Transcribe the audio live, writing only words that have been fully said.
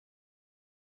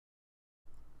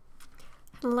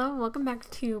Hello, welcome back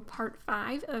to part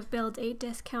 5 of Build a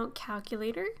Discount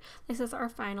Calculator. This is our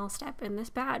final step in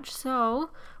this badge. So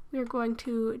we are going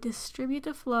to distribute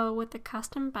the flow with the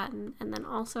custom button and then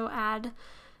also add,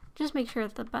 just make sure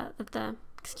that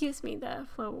the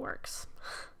flow works.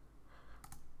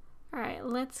 Alright,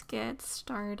 let's get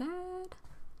started.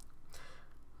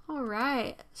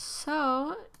 Alright,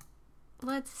 so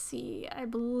let's see, I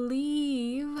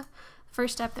believe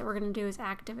first step that we're going to do is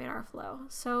activate our flow.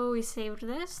 So we saved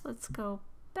this. Let's go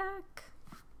back.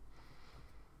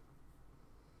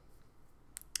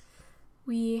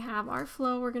 We have our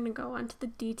flow. We're going to go onto the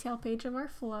detail page of our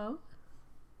flow.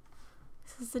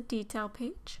 This is the detail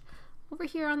page. Over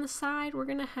here on the side, we're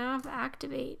going to have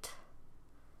activate.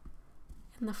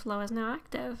 And the flow is now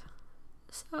active.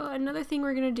 So another thing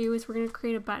we're going to do is we're going to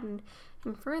create a button.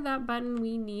 And for that button,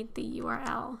 we need the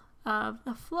URL of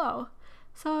the flow.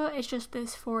 So it's just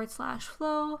this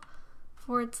 /flow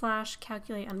 /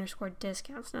 calculate _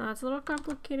 discounts. Now that's a little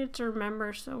complicated to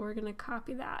remember, so we're going to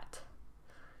copy that.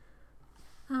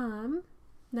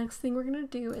 Next thing we're going to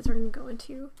do is we're going to go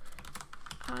into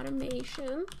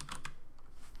automation.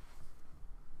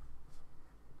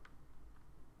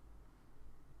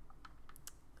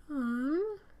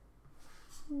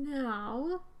 Now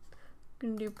we're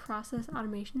going to do process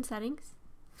automation settings.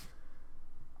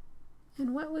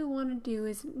 And what we want to do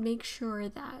is make sure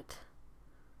that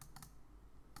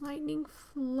lightning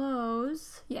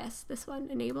flows, yes, this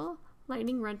one, enable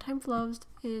lightning runtime flows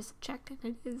is checked, and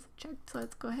it is checked. So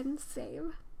let's go ahead and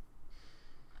save.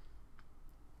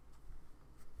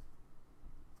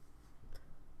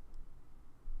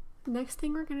 Next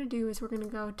thing we're going to do is we're going to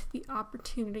go to the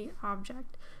opportunity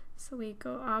object. So we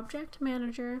go object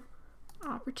manager,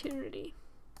 opportunity.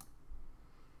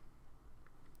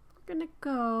 We're going to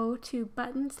go to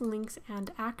buttons, links,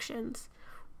 and actions.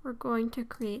 We're going to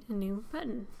create a new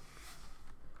button.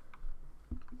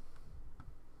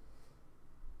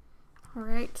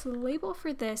 Alright, so the label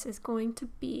for this is going to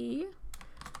be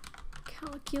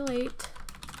calculate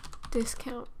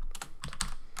discount.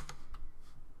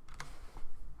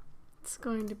 It's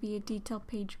going to be a detail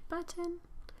page button.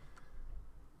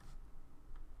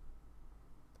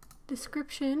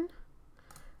 Description.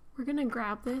 We're going to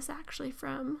grab this actually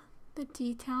from the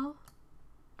detail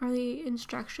or the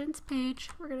instructions page.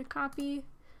 We're going to copy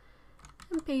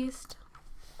and paste.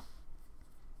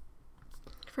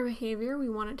 For behavior, we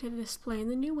want it to display in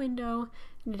the new window,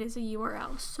 and it is a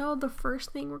URL. So the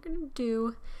first thing we're going to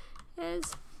do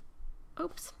is,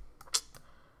 oops,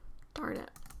 darn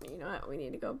it, you know what, we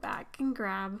need to go back and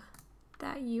grab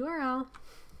that URL.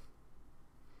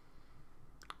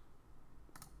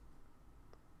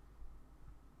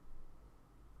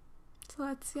 So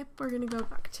let's, we're going to go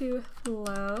back to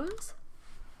flows.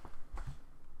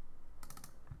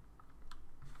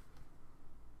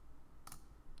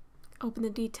 Open the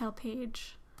detail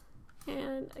page.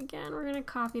 And again, we're going to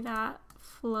copy that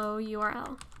flow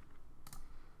URL.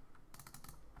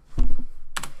 We're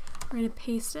going to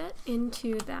paste it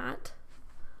into that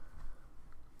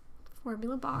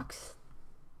formula box.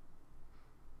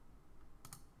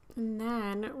 And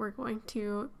then we're going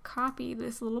to copy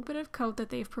this little bit of code that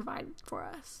they've provided for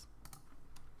us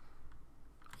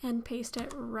and paste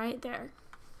it right there.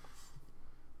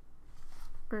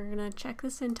 We're going to check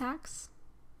the syntax.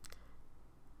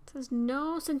 It says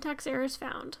no syntax errors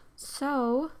found.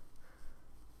 So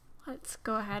let's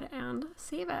go ahead and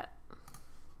save it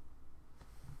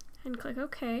and click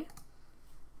OK.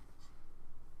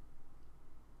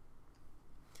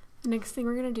 The next thing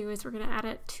we're going to do is we're going to add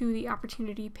it to the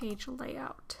opportunity page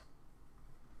layout,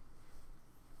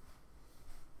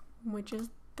 which is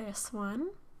this one.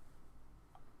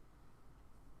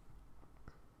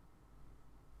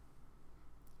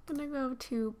 I'm going to go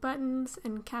to buttons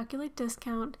and calculate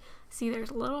discount. See,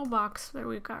 there's a little box where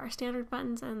we've got our standard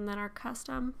buttons and then our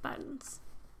custom buttons.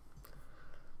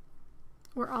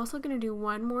 We're also going to do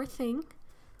one more thing.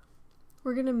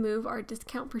 We're going to move our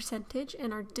discount percentage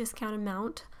and our discount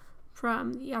amount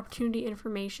from the opportunity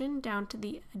information down to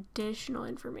the additional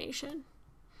information.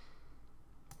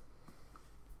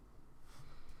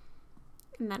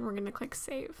 And then we're going to click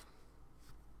save.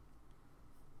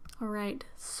 Alright,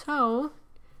 so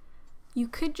you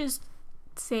could just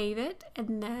save it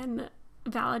and then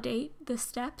validate the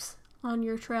steps on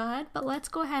your Trailhead, but let's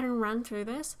go ahead and run through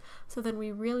this so then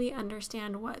we really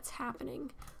understand what's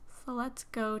happening. So let's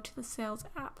go to the sales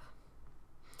app.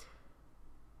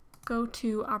 Go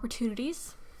to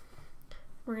opportunities.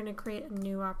 We're going to create a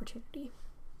new opportunity.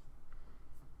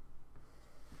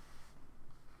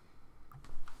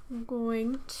 I'm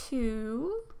going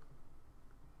to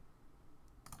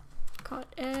call it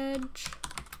edge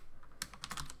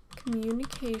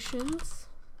Communications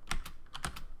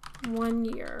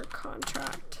 1-year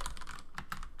contract.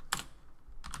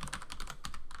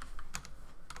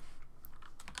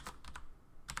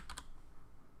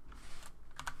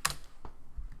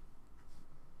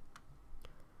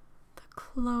 The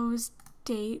close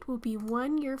date will be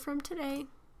 1 year from today.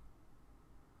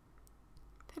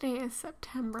 Today is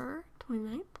September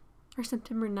 29th, or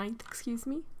September 9th, excuse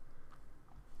me.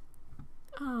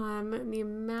 The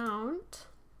amount,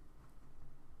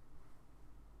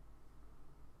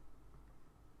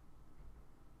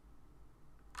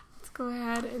 let's go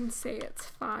ahead and say it's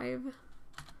 5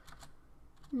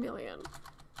 million.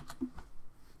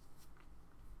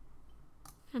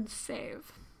 And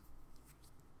save.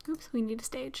 Oops, we need a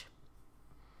stage.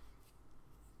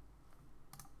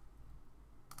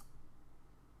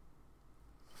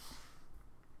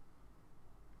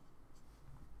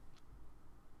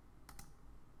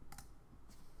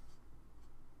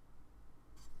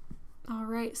 All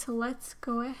right, so let's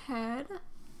go ahead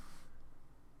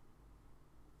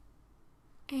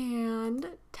and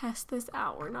test this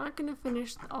out. We're not going to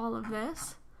finish all of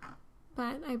this,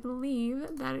 but I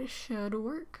believe that it should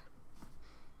work.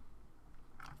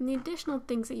 And the additional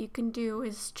things that you can do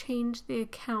is change the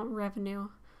account revenue,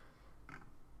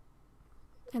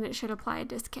 and it should apply a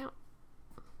discount.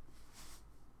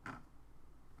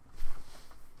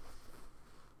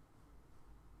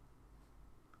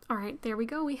 All right, there we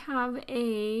go. We have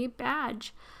a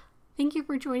badge. Thank you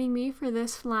for joining me for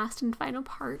this last and final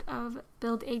part of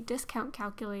Build a Discount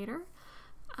Calculator.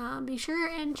 Be sure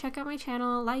and check out my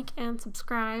channel, like and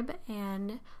subscribe,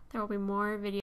 and there will be more videos.